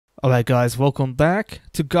Alright guys, welcome back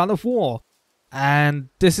to God of War. And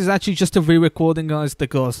this is actually just a re-recording guys,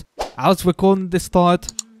 because I was recording this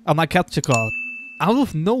part on my capture card. Out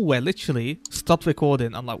of nowhere, literally, stopped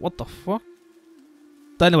recording. I'm like, what the fuck?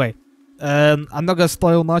 But anyway, I'm not gonna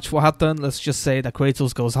spoil much what happened. Let's just say that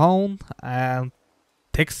Kratos goes home and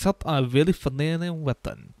picks up a really familiar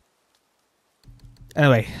weapon.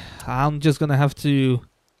 Anyway, I'm just gonna have to...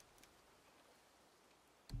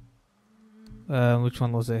 which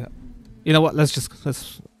one was it? You know what? Let's just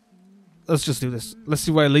do this. Let's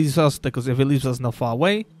see where it leaves us, because if it leaves us not far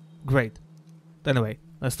away, great. But anyway,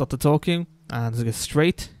 let's stop the talking and let's get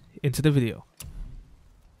straight into the video.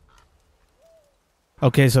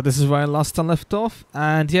 Okay, so this is where I last time left off,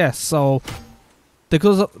 and yeah, so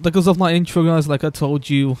because of my intro, guys, like I told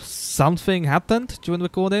you, something happened during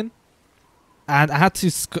recording, and I had to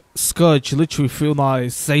scourge literally through my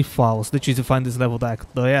save files, literally to find this level deck.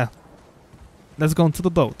 But yeah. Let's go into the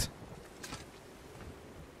boat.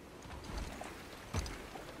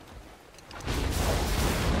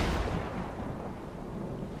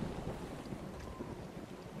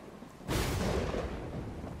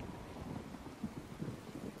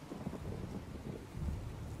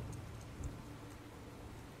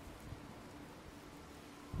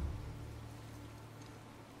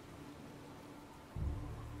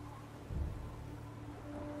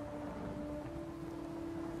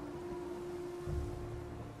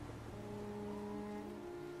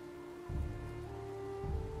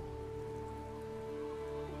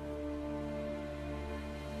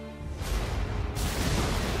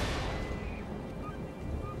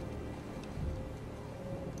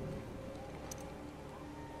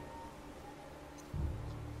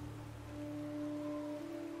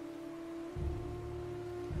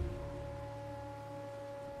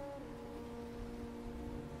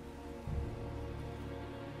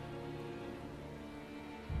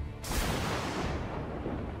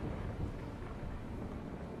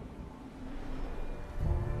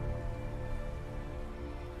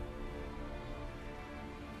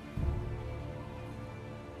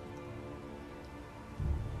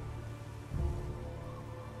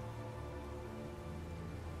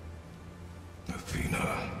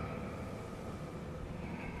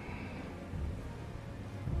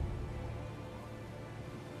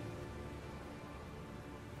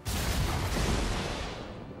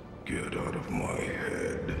 Get out of my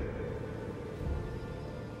head.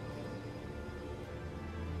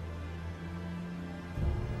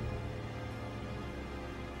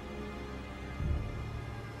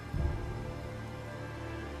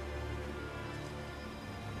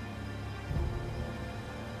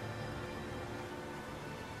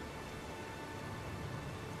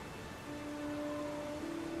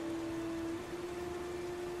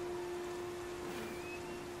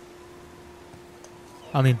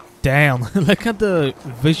 I mean, damn, look at the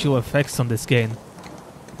visual effects on this game.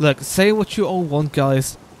 Look, say what you all want,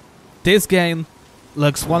 guys. This game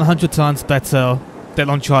looks 100 times better than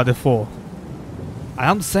Uncharted 4.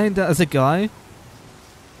 I am saying that as a guy.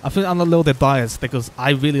 I think I'm a little bit biased because I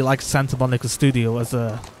really like Santa Monica Studio as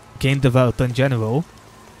a game developer in general.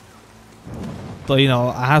 But you know,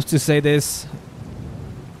 I have to say this.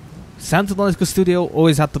 Santa Monica Studio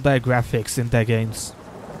always had the better graphics in their games.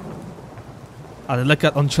 And then look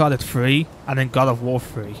at Uncharted 3 and then God of War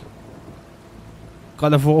 3.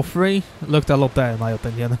 God of War 3 looked a lot better in my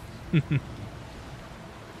opinion.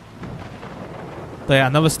 But yeah,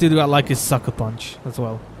 another studio I like is Sucker Punch as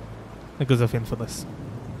well, because of Infamous.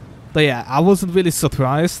 But yeah, I wasn't really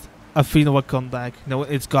surprised Athena would come back. You know,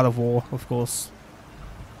 it's God of War, of course.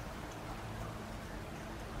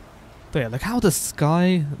 But yeah, look how the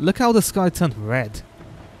sky turned red.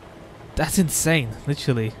 That's insane,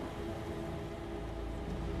 literally.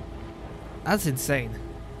 That's insane.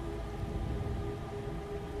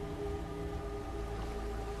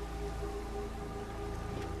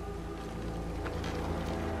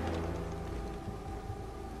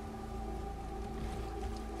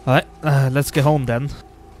 Alright, let's get home then.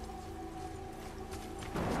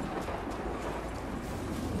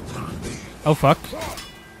 Oh fuck.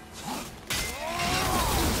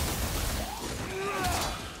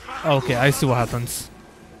 Okay, I see what happens.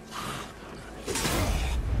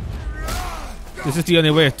 This is the only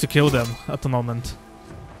way to kill them at the moment.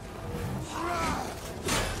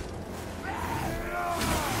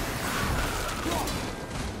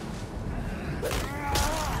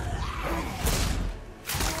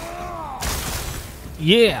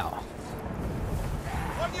 Yeah!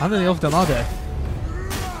 How many of them are there?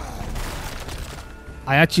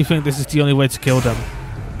 I actually think this is the only way to kill them.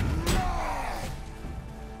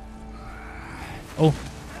 Oh.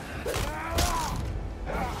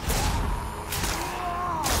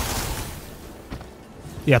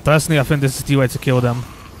 Yeah, personally, I think this is the way to kill them.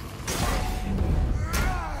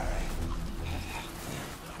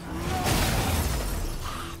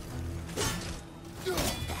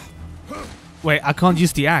 Wait, I can't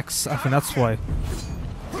use the axe. I think that's why.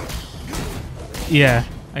 Yeah,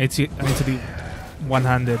 I need to be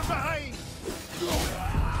one-handed.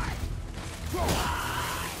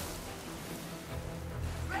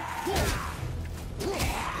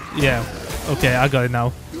 Yeah. Okay, I got it now.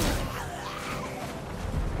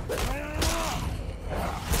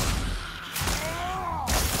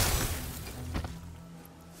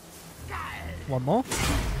 One more.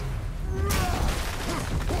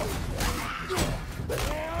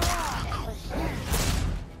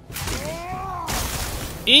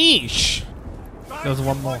 Eesh! There's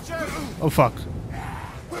one more. Oh fuck.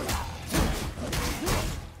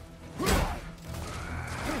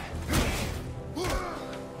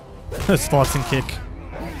 Starting kick.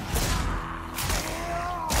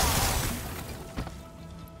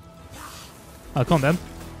 Oh, come on then.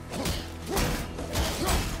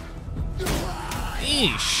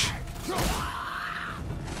 Eesh!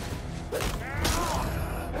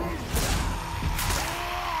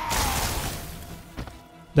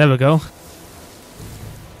 There we go.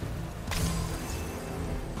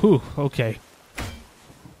 Whew, okay.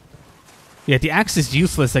 Yeah, the axe is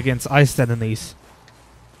useless against iced enemies.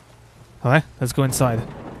 Alright, let's go inside.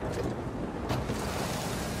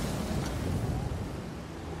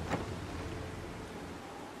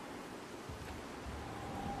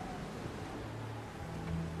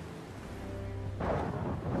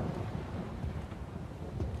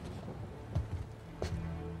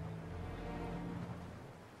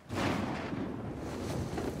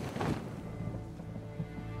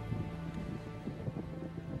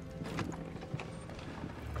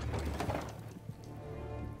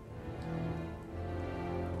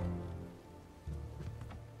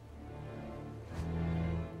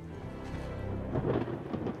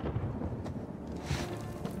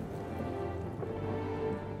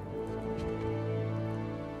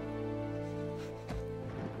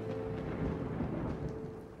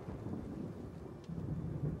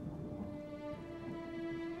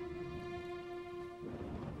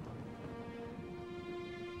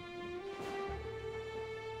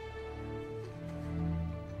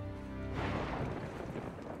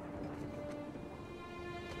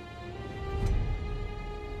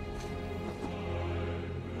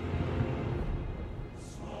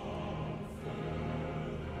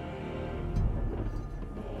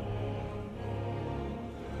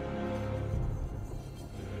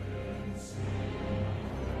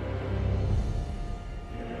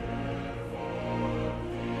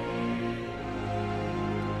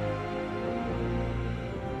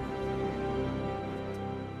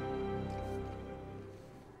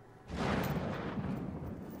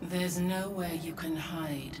 There's nowhere you can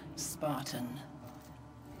hide, Spartan.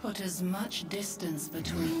 Put as much distance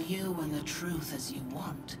between you and the truth as you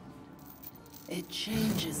want. It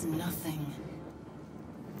changes nothing.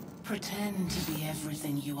 Pretend to be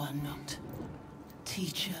everything you are not.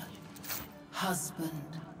 Teacher,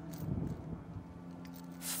 husband,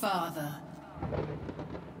 father.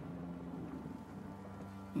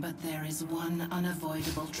 But there is one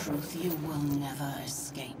unavoidable truth you will never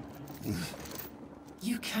escape.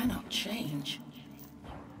 You cannot change.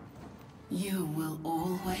 You will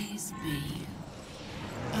always be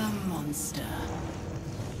a monster.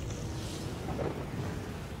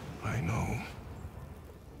 I know.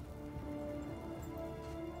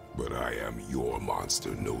 But I am your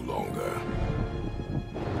monster no longer.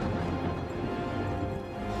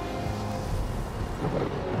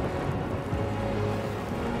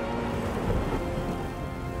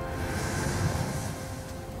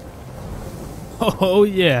 Oh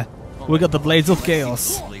yeah, we got the Blades of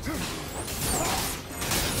Chaos.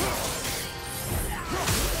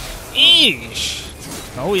 Eesh!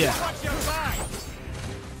 Oh yeah.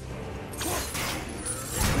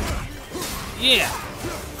 Yeah!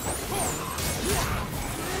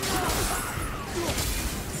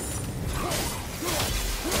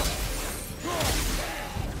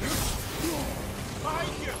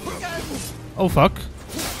 Oh fuck.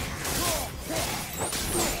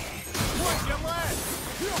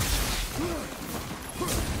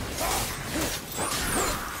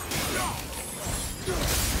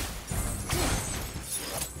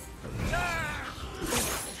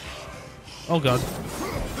 Oh god.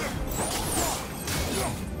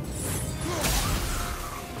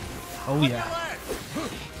 Oh yeah.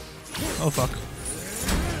 Oh fuck.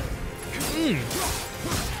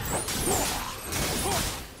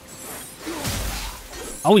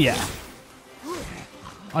 Oh yeah.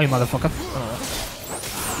 Oh you motherfucker. Oh.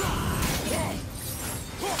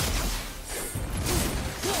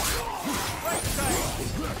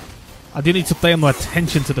 I do need to pay more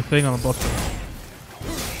attention to the thing on the bottom.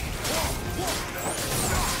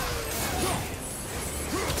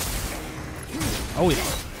 Oh yeah.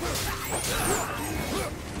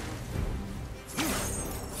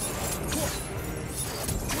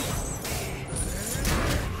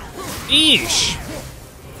 Eesh!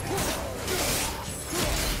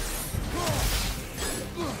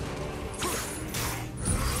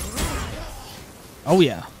 Oh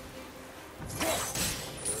yeah.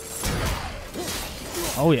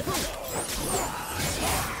 Oh yeah.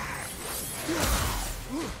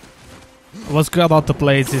 What's good about the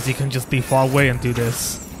blades is you can just be far away and do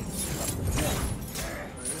this.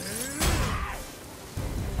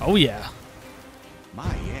 Oh yeah.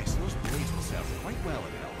 My, yes, those blades will serve quite well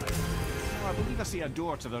in Helheim. Oh, I believe I see a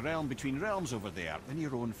door to the realm between realms over there, in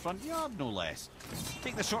your own front yard, no less.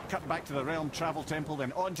 Take the shortcut back to the realm travel temple,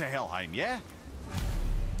 then on to Helheim, yeah?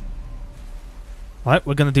 Alright,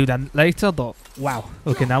 we're gonna do that later, but wow.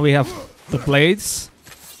 Okay, now we have the blades,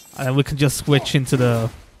 and then we can just switch into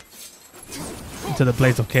the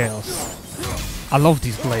Blades of Chaos. I love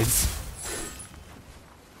these blades.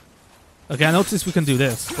 Okay, I noticed we can do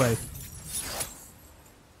this. Wait,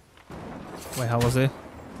 how was it?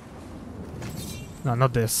 No,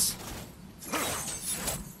 not this.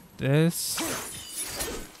 This.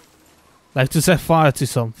 Like to set fire to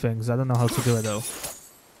some things. I don't know how to do it though.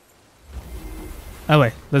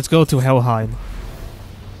 Anyway, let's go to Helheim.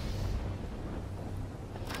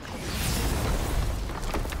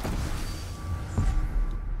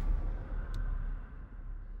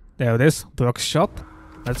 There it is, Brock's shop.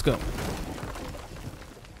 Let's go.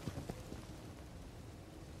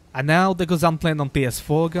 And now, because I'm playing on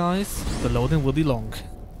PS4, guys, the loading will be long.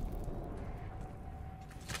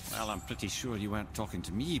 Well, I'm pretty sure you weren't talking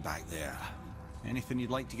to me back there. Anything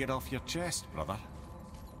you'd like to get off your chest, brother?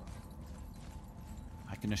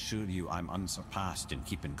 I can assure you I'm unsurpassed in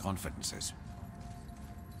keeping confidences.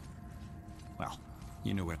 Well,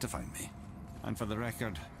 you know where to find me. And for the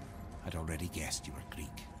record, I'd already guessed you were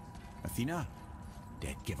Greek. Athena?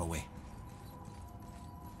 Dead giveaway.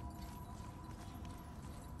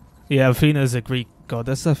 Yeah, Athena is a Greek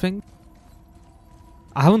goddess, I think.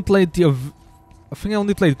 I haven't played the... I think I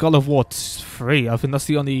only played God of War 3. I think that's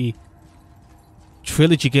the only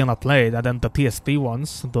trilogy game I played, and then the PSP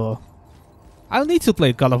ones, but... I'll need to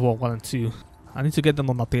play God of War 1 and 2. I need to get them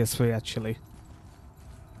on my PS3, actually.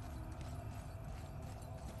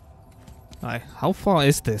 Alright, how far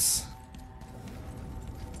is this?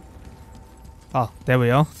 Ah, there we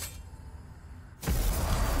are.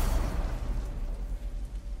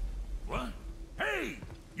 What? Hey!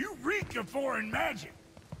 You reek of foreign magic!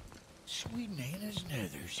 Sweet Nana's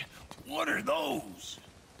nethers. What are those?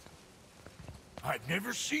 I've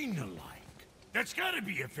never seen the like. That's gotta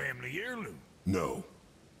be a family heirloom. No.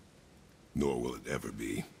 Nor will it ever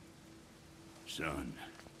be. Son,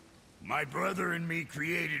 my brother and me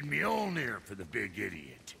created Mjolnir for the big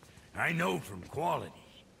idiot. I know from quality.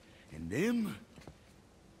 And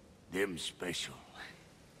them special.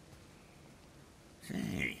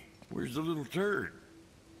 Hey, where's the little turd?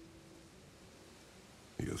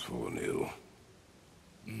 He has fallen ill.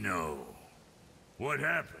 No. What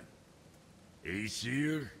happened?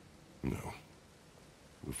 Aesir? No.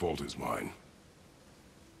 The fault is mine.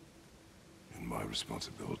 And my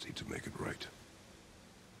responsibility to make it right.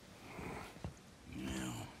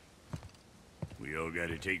 No. We all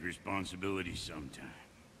gotta take responsibility sometime.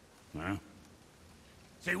 Huh?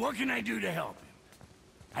 Say, what can I do to help him?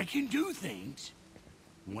 I can do things.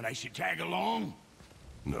 When I should tag along?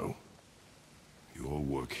 No. Your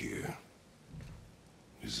work here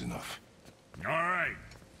is enough. All right.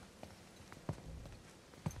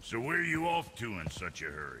 So where are you off to in such a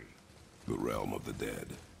hurry? The realm of the dead.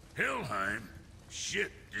 Helheim?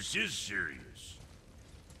 Shit, this is serious.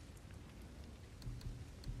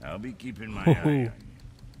 I'll be keeping my eye on you.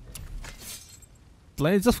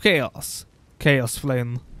 Blades of Chaos. Chaos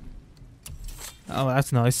Flame. Oh,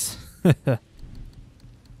 that's nice.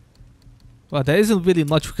 Well, there isn't really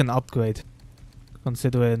much we can upgrade.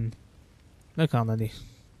 Considering... there can't any.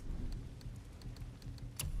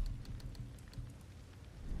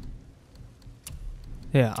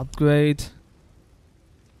 Yeah, upgrade.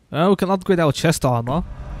 We can upgrade our chest armor.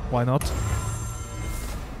 Why not?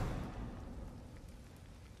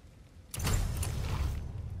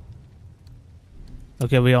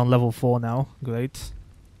 Okay, we're on level 4 now. Great.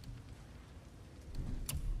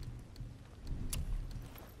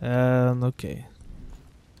 Okay.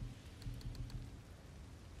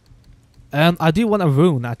 I do want a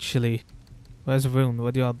rune actually. Where's a rune?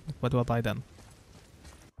 Where do I buy them?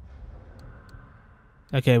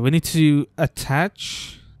 Okay, we need to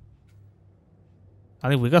attach I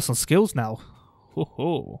think we got some skills now. Ho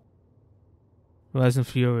ho. Rising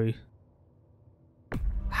Fury.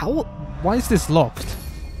 How? Why is this locked?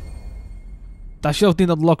 That shelf did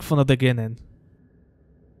not lock from the beginning.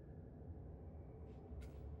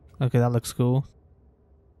 Okay, that looks cool.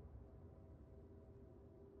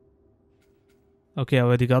 Okay, I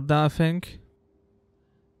already got that, I think.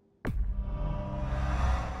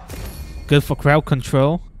 Good for crowd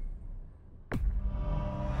control.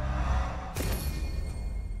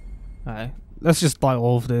 Alright, let's just buy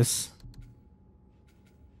all of this.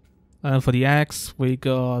 And for the axe, we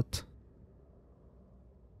got...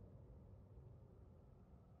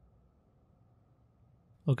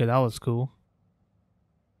 Okay, that was cool.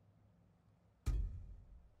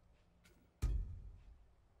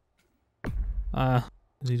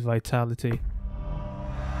 Need vitality.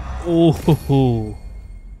 Oh, ho, ho.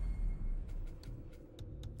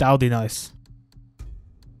 That would be nice.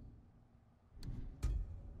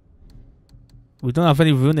 We don't have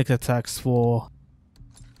any runic attacks for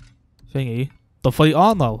thingy, but for the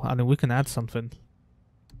armor, I mean, we can add something.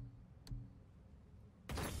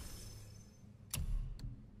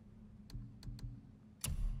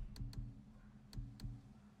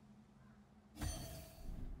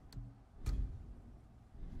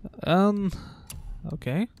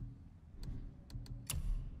 Okay.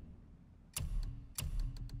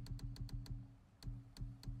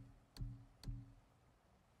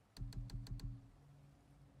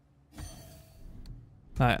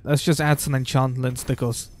 Alright, let's just add some enchantments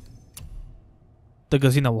because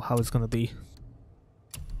you know how it's gonna be.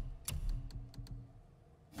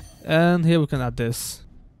 And here we can add this.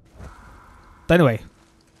 But anyway,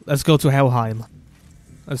 let's go to Helheim.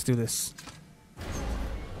 Let's do this.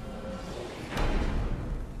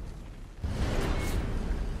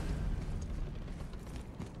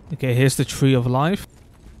 Okay, here's the Tree of Life.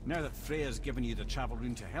 Now that Freya's given you the travel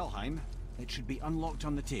rune to Helheim, it should be unlocked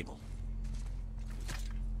on the table.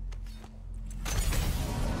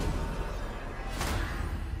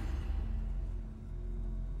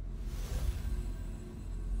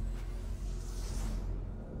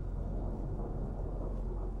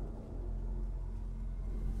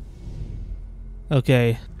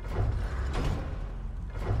 Okay.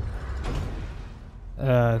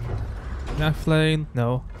 Naflane?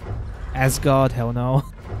 No. Asgard? Hell no.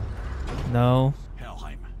 No.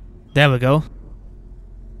 Helheim. There we go.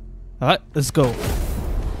 Alright, let's go. It's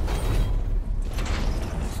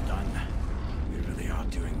done. We really are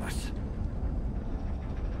doing this.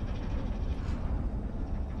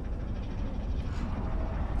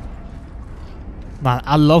 Man,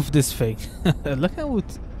 I love this thing. Look how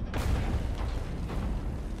it...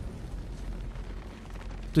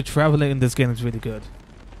 The traveling in this game is really good.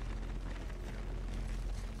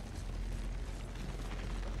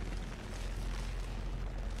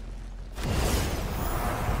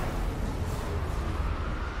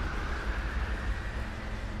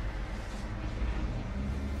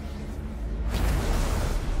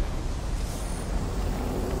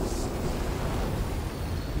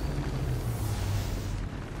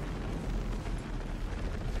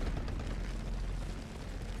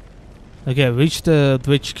 Okay, reach the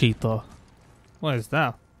Bridge Keeper. What is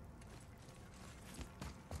that?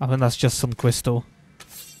 I think that's just some crystal.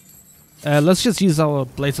 Let's just use our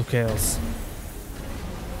Blades of Chaos.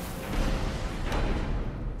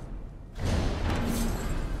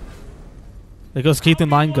 Because keep in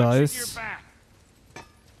mind, guys...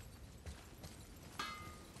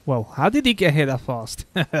 Whoa, how did he get here that fast?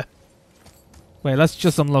 Wait, let's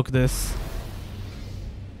just unlock this.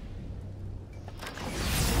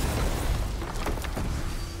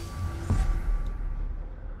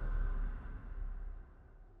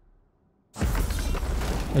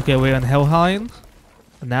 Okay, we're in Helheim.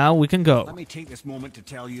 Now we can go. Let me take this moment to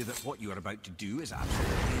tell you that what you are about to do is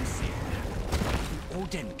absolutely insane.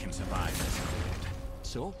 Odin can survive this cold.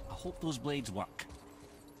 So, I hope those blades work.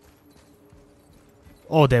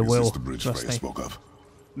 Oh, they Is will. this the bridge Trust Faye me. spoke of?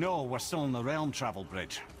 No, we're still on the realm travel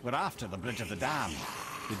bridge. We're after the Bridge of the Damned.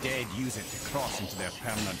 The dead use it to cross into their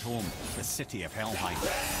permanent home, the city of Helheim.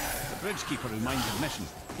 The bridge keeper who minds admission,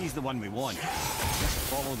 he's the one we want. Just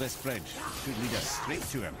follow this bridge. Should lead us straight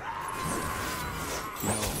to him.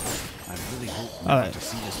 No, I really hope we get to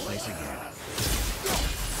see this place again.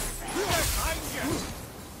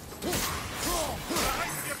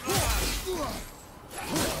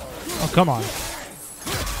 Oh, come on.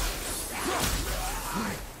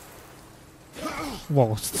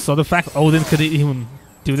 Whoa, so the fact Odin could even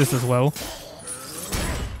do this as well.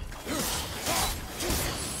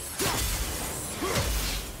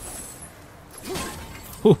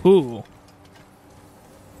 Hoo-hoo.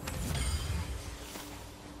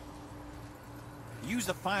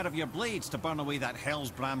 the fire of your blades to burn away that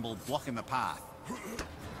hell's bramble blocking the path.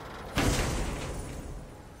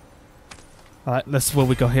 Alright, let's see what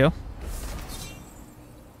we got here.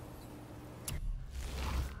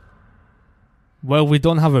 Well, we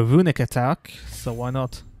don't have a runic attack, so why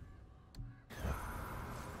not?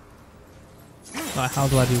 Alright, how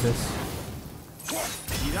do I do this?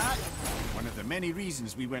 See that? One of the many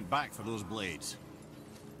reasons we went back for those blades.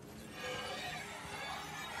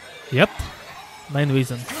 Yep, main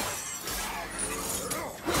reason.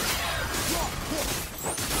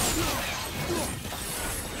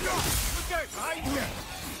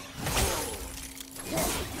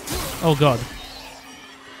 Oh god.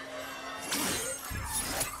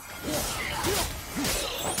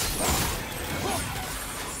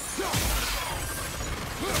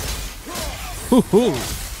 Hoo-hoo.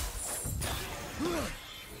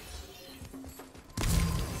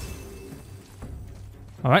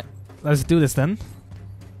 Alright, let's do this then.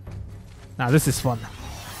 Now this is fun.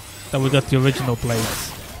 Then we got the original blades.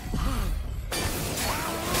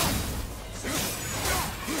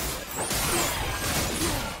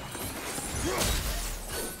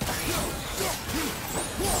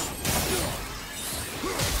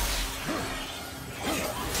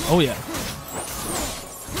 Oh yeah.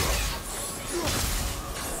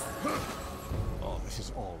 Oh, this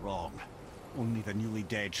is all wrong. Only the newly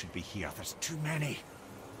dead should be here. There's too many.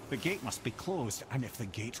 The gate must be closed, and if the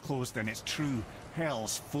gate's closed, then it's true.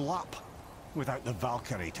 Hell's full up. Without the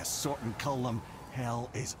Valkyrie to sort and cull them, hell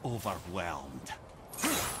is overwhelmed.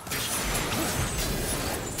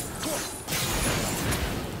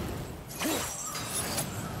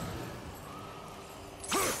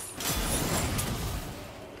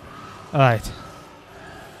 Alright.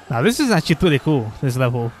 Now this is actually pretty cool, this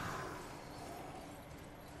level.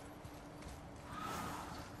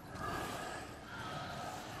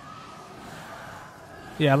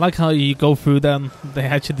 Yeah, I like how you go through them, they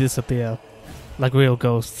actually disappear. Like real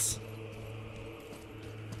ghosts.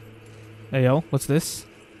 Hey yo, what's this?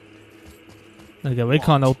 Okay, we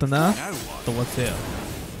can't open that. So what's here?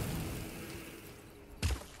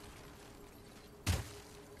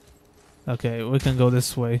 Okay, we can go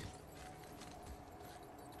this way.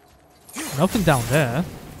 Nothing down there.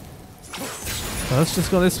 So let's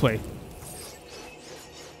just go this way.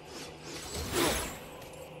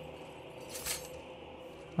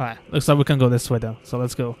 Alright, looks like we can go this way then. So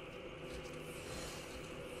let's go.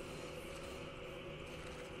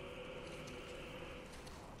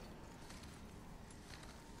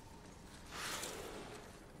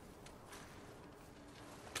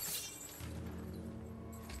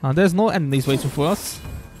 There's no enemies waiting for us.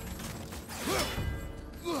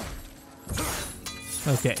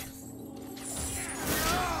 Okay.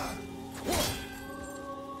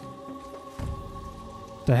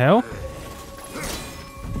 The hell?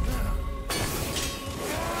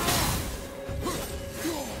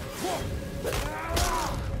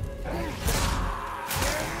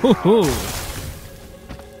 Hoo-hoo!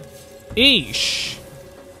 Eesh!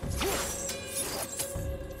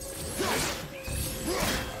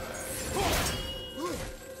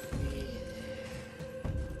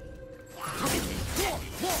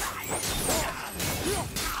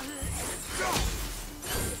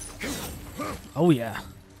 Oh yeah.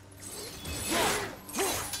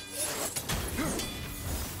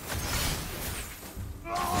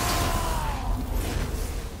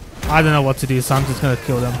 I don't know what to do, so I'm just gonna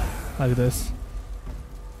kill them like this.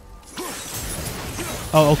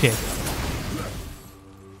 Oh, okay.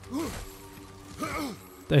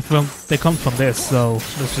 They come from this, so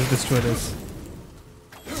let's just destroy this.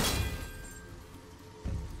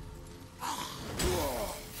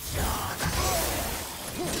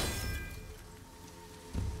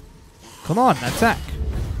 Come on, attack!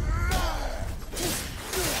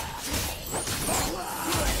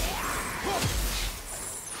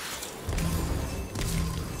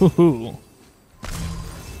 Woohoo!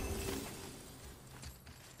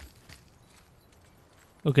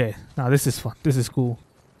 Okay, now this is fun. This is cool.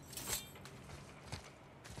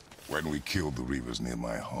 When we killed the Reavers near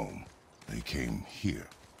my home, they came here.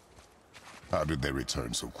 How did they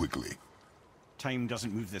return so quickly? Time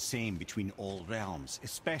doesn't move the same between all realms,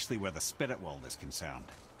 especially where the spirit world is concerned.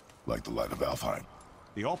 Like the light of Alfheim.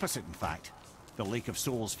 The opposite, in fact. The Lake of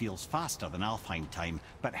Souls feels faster than Alfheim time,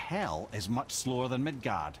 but Hell is much slower than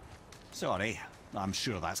Midgard. Sorry, I'm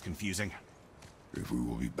sure that's confusing. If we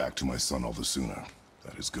will be back to my son all the sooner,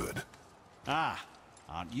 that is good. Ah,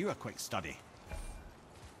 aren't you a quick study?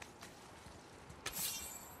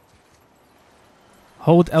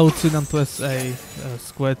 Hold L2 and press A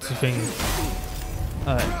square to thing.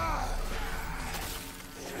 Alright.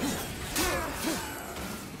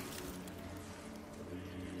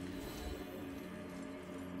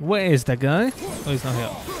 Where is that guy? Oh, he's not here.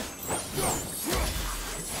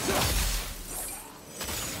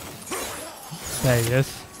 There he is.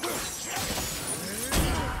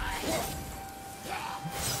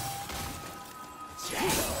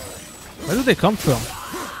 Where did they come from?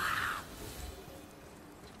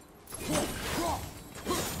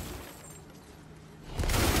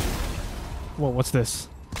 Whoa, what's this?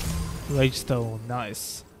 Rage stone,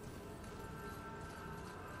 nice.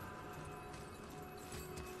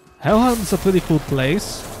 Hellhound's a pretty cool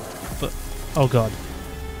place, but oh god.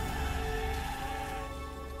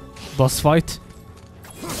 Boss fight?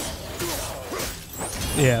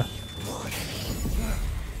 Yeah.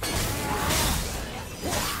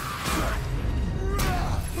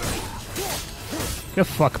 Get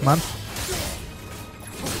fucked, man.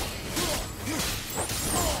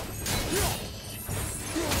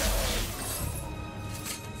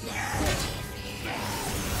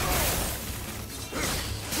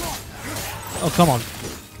 Oh, come on.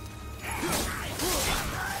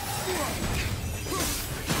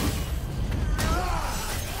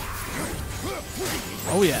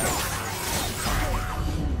 Oh, yeah.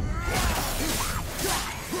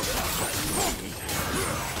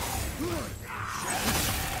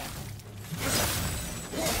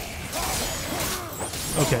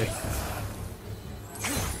 Okay.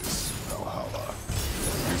 Valhalla.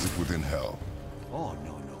 Is it within hell? Oh,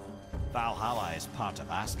 no, no. Valhalla is part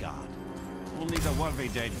of Asgard. Only the worthy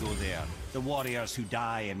dead go there, the warriors who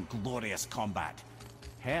die in glorious combat.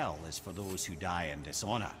 Hell is for those who die in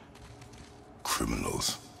dishonor.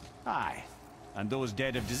 Criminals. Aye, and those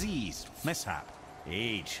dead of disease, mishap,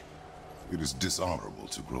 age. It is dishonorable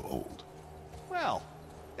to grow old. Well,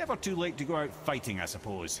 never too late to go out fighting, I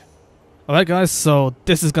suppose. Alright guys, so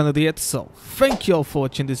this is gonna be it. So thank you all for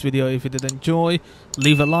watching this video. If you did enjoy,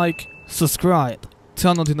 leave a like, subscribe,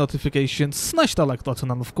 turn on the notifications, smash that like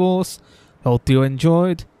button, and of course, hope you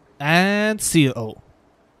enjoyed, and see you all.